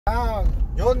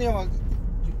Junior,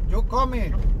 you call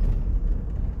me.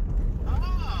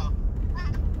 Oh,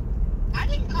 I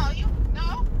didn't call you.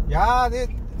 No. Yeah, this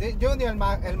Junior in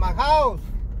my house.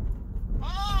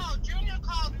 Oh, Junior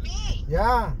called me.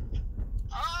 Yeah.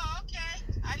 Oh, okay.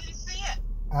 I didn't see it.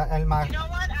 In my. You know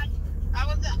what? I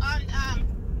was on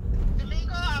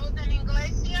Domingo. I was in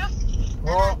Iglesia, and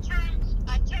Oh.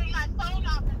 I turned my phone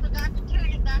off and forgot to turn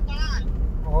it back on.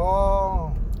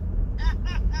 Oh.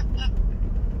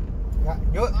 Yeah,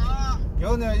 Oh.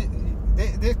 Junior,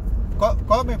 this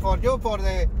coming for you for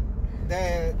the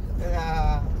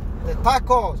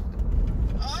tacos.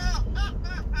 Oh.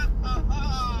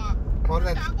 For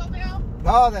the Taco Bell?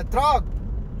 no, the truck.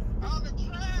 Oh, the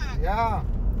truck. Yeah.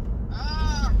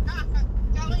 Oh.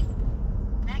 Tell him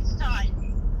next time.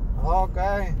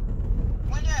 Okay.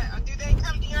 When do they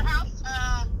come to your house?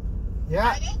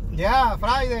 Yeah. Friday? Yeah,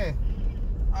 Friday.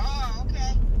 Oh,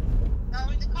 okay. Tell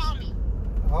him to call me.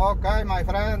 Okay, my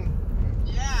friend.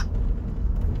 Yeah.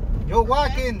 You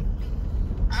walking?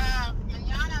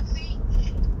 Mañana, sí.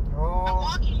 Oh.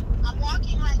 I'm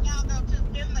walking right now, though, to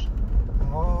Finley.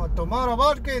 Oh, tomorrow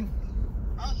working?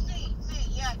 Oh, sí,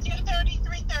 yeah, 2:30,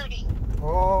 3:30.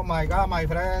 Oh my God, my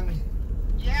friend.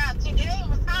 Yeah, today it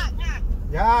was hot, huh?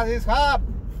 Yeah, this hot.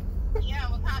 Yeah,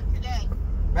 it was hot today.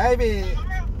 Maybe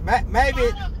Tomorrow,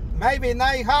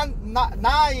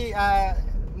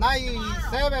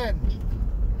 97.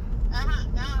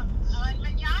 and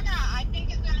mañana, I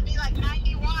think it's going to be like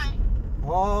 91.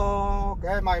 Oh,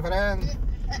 okay, my friend.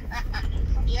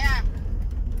 Yeah.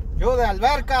 You the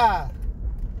alberca.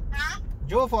 Huh?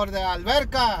 You for the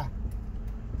alberca.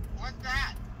 What's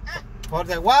that? For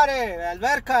the water,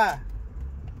 alberca.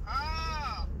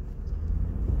 Oh.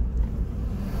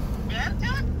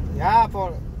 ¿Berta? Yeah,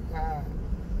 for...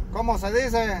 ¿Cómo se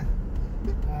dice?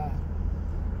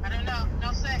 I don't know.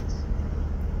 No sex.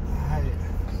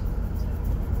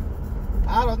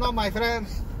 I don't know, my friend.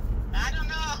 I don't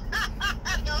know.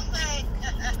 Don't say.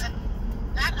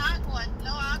 Not agua.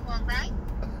 No agua, right?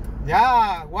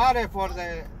 Yeah, water for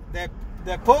the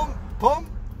pump.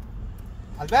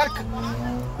 Alberca.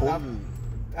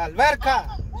 Alberca.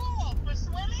 Oh, pool for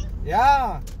swimming?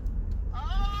 Yeah.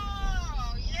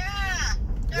 Oh, yeah.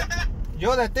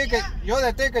 You the ticket. Yeah. You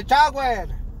the ticket shower.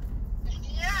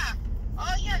 Yeah.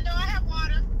 Oh, yeah. No, I have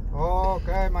water.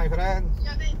 Okay, my friend.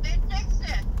 Yeah, they fixed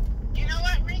it. You know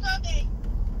what, Rigo?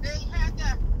 They had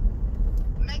to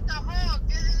make the hole.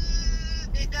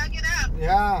 They dug it up.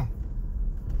 Yeah.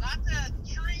 Lots of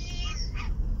trees.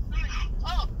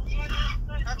 Oh,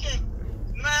 okay.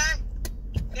 Mud.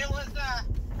 There was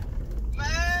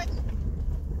mud,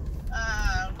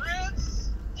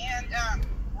 roots, and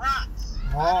rocks.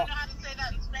 I don't know how to say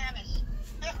that in Spanish.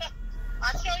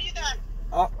 I'll show you that.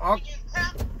 Oh, When you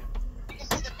come, you can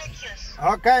see the pictures.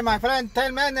 okay, my friend.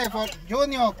 10 minutes for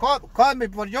Junior. Call me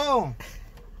for you.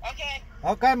 Okay.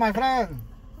 Okay, my friend.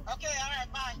 Okay, all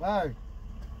right, bye. Bye.